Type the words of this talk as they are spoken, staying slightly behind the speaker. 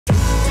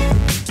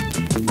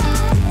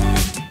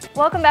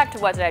Welcome back to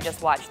What Did I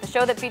Just Watch, the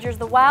show that features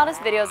the wildest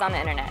videos on the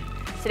internet.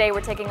 Today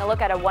we're taking a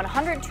look at a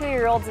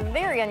 102-year-old's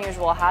very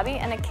unusual hobby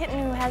and a kitten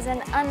who has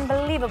an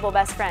unbelievable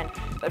best friend.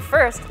 But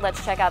first,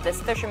 let's check out this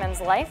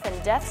fisherman's life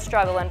and death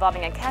struggle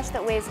involving a catch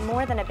that weighs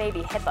more than a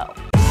baby hippo.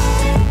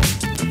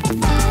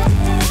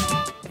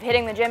 If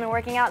hitting the gym and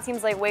working out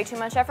seems like way too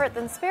much effort,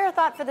 then spare a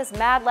thought for this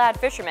mad lad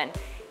fisherman.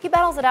 He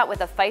battles it out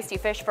with a feisty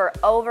fish for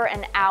over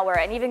an hour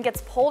and even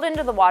gets pulled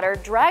into the water,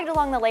 dragged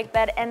along the lake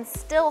bed, and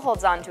still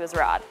holds on to his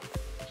rod.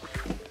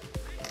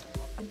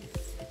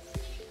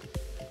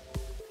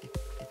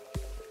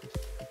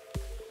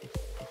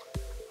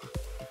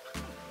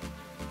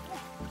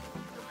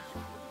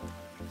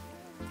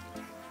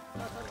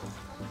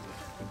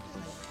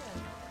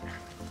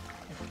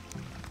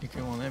 You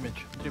can want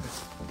image.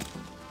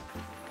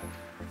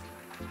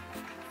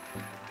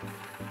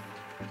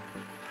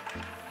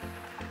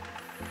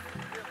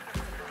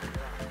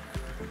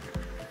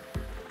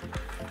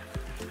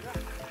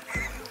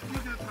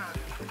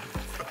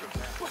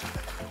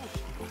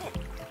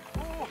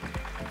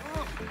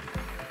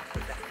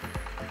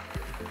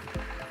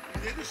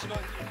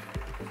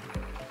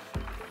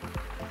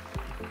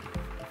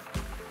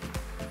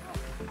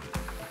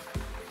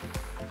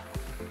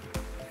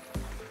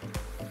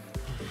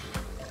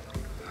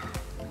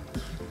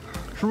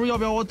师傅，要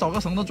不要我找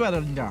个绳子拽着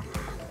你点？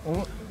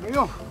我没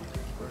用，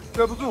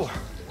拽不住，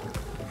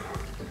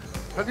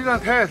它力量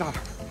太大了。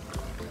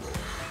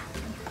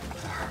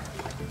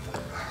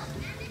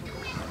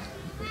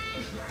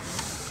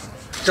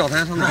脚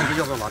台上那个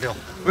要不要拿掉？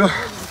不用。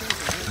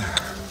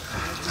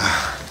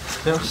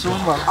行，师傅，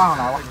你把它按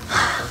上来吧。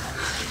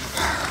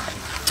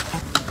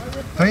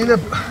咱现在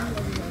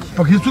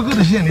不给足够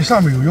的线，你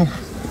上面有用。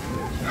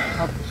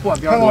看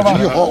到了吧？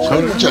好，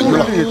解决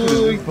了，解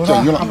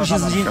决了。7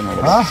丝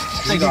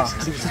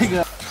巾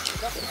啊，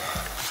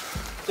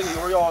这个一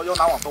会儿要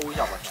拿网兜一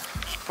下吧？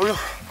不用。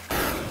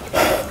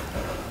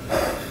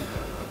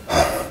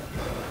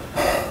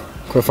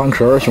快翻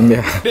壳，兄弟！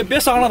别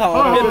伤了它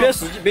啊！别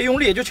使劲，别用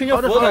力，就轻轻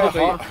扶着它就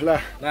可以。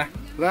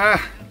来，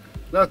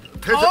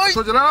抬脚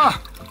收起来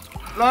啊！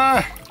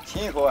来，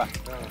亲一口啊！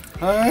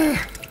哎，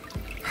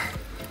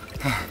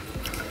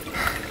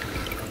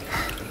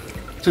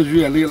这鱼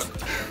也累了。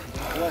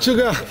这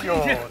个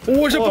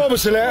我是抱不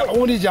起来，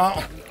我跟你讲。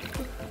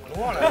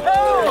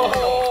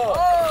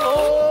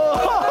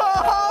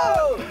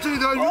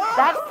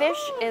That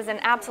fish is an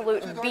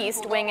absolute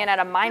beast, weighing in at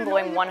a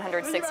mind-blowing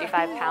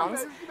 165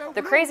 pounds.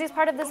 The craziest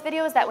part of this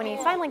video is that when he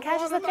finally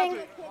catches the thing,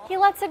 he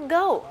lets it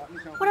go.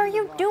 What are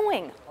you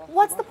doing?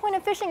 What's the point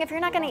of fishing if you're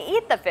not going to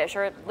eat the fish,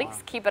 or at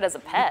least keep it as a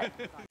pet?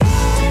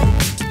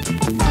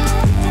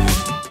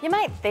 You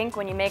might think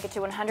when you make it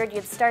to 100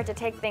 you'd start to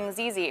take things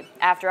easy.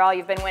 After all,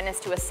 you've been witness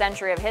to a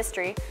century of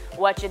history.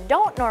 What you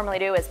don't normally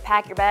do is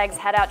pack your bags,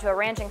 head out to a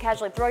ranch, and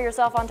casually throw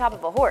yourself on top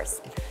of a horse.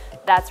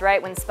 That's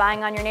right, when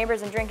spying on your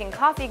neighbors and drinking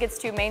coffee gets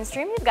too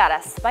mainstream, you've got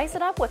to spice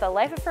it up with a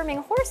life-affirming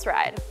horse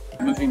ride.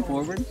 Moving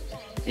forward,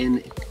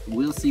 and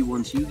we'll see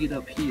once you get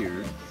up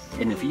here,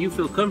 and if you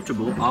feel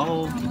comfortable,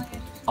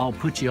 I'll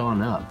put you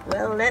on up.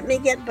 Well, let me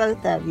get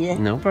both of you.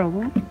 No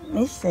problem. Let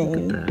me see.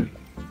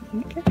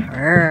 Look at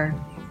her.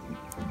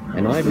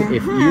 And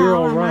if you're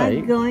all right,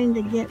 I'm going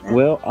to get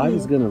well, I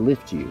was going to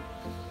lift you.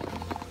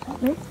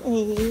 Let me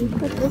see.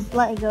 Put this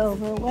leg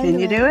over. Can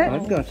you do it?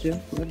 I've got you.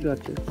 I've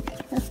got you.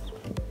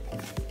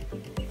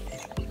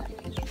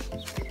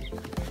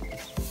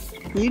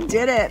 You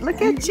did it.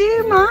 Look at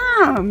you,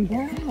 Mom.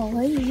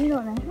 Golly, you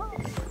don't know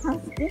how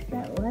stiff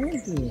that leg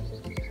is.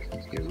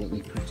 Here, let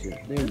me put you.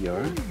 There you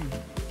are.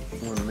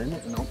 1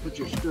 minute, and I'll put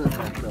your stirrup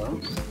back up.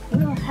 We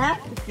don't have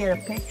to get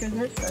a picture of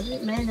this because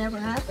it may never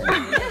happen.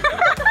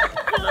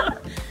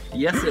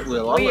 Yes, it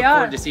will. I'll look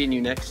forward to seeing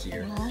you next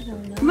year. I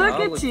don't know. Look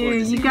at you.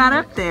 You got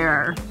up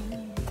there.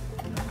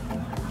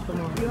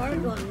 You are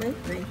going to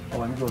lift me.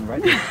 Oh, I'm going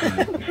right next to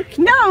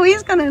you. No,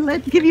 he's going to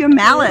give you a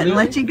mallet and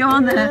let you go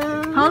on the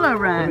polo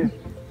run.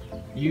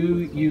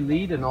 You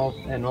lead, and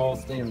I'll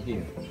stand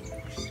here.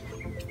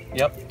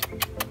 Yep.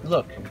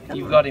 Look,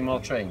 you've got him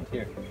all trained.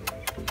 Here.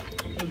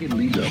 I'll get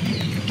lead up.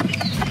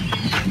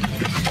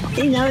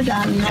 He knows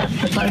I'm not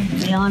supposed to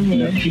be on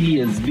here. He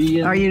is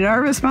being. Are you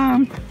nervous,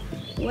 Mom?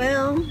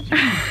 Well,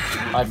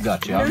 I've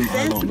got you. no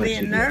sense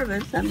being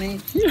nervous. I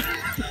mean,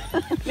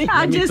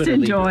 I just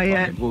enjoy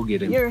it. We'll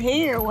get him. you're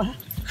here. Well,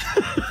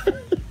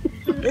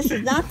 this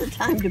is not the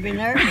time to be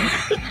nervous.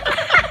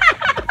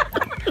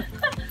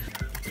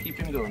 Keep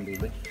him going,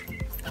 baby.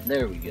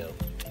 There we go.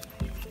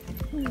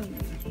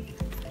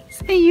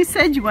 See, you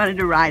said you wanted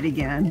to ride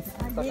again.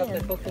 I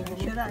did.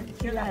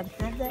 Should I have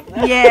said that?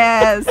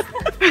 Yes.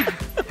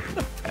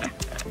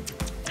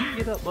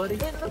 Get up, buddy.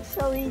 It looks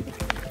so easy.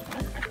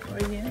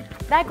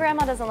 That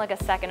grandma doesn't look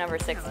a second over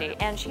 60,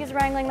 and she's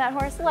wrangling that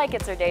horse like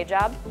it's her day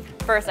job.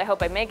 First, I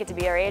hope I make it to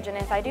be her age, and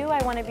if I do,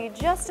 I want to be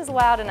just as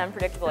wild and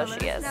unpredictable as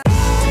she is.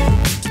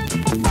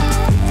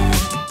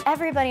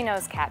 Everybody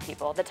knows cat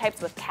people, the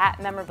types with cat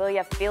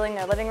memorabilia filling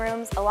their living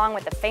rooms, along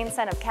with the faint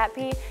scent of cat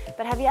pee,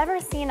 but have you ever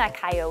seen a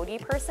coyote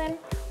person?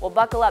 Well,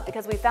 buckle up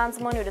because we found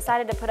someone who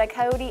decided to put a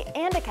coyote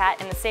and a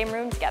cat in the same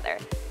room together.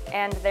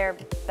 And they're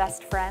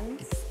best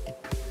friends?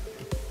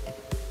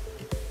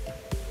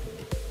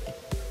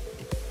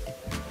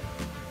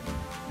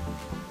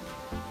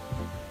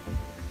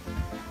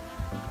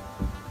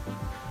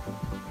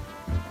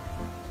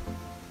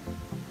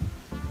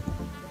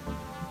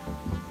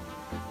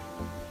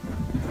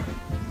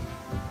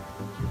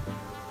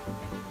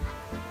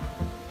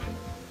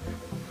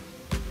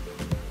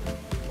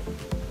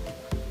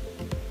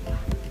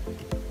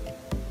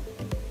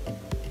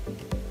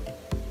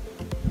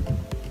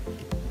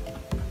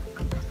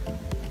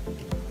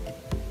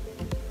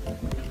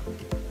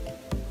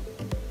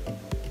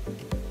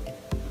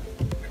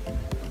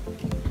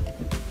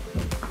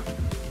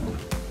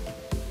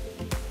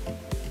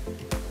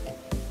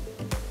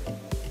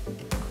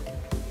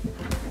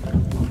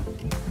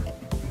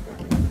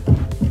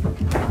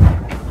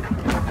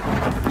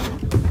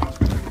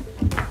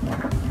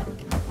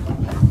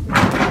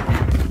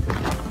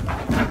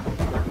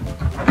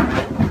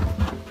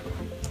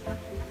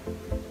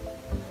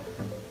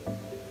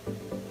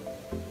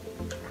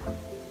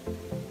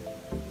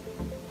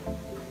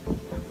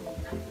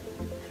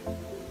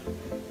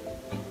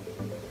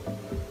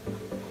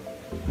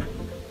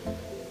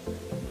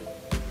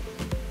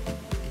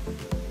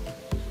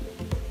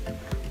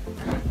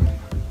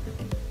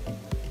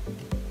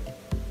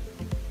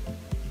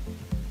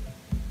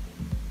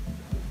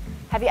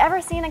 Have you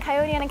ever seen a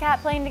coyote and a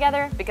cat playing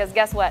together? Because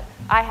guess what?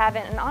 I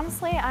haven't, and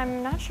honestly,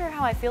 I'm not sure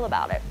how I feel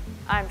about it.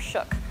 I'm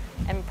shook,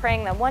 and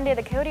praying that one day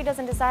the coyote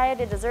doesn't decide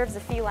it deserves a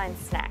feline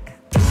snack.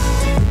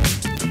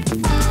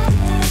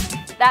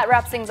 That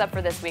wraps things up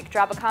for this week.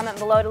 Drop a comment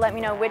below to let me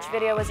know which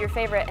video was your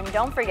favorite, and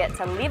don't forget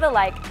to leave a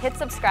like, hit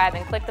subscribe,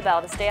 and click the bell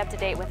to stay up to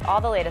date with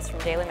all the latest from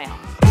Daily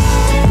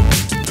Mail.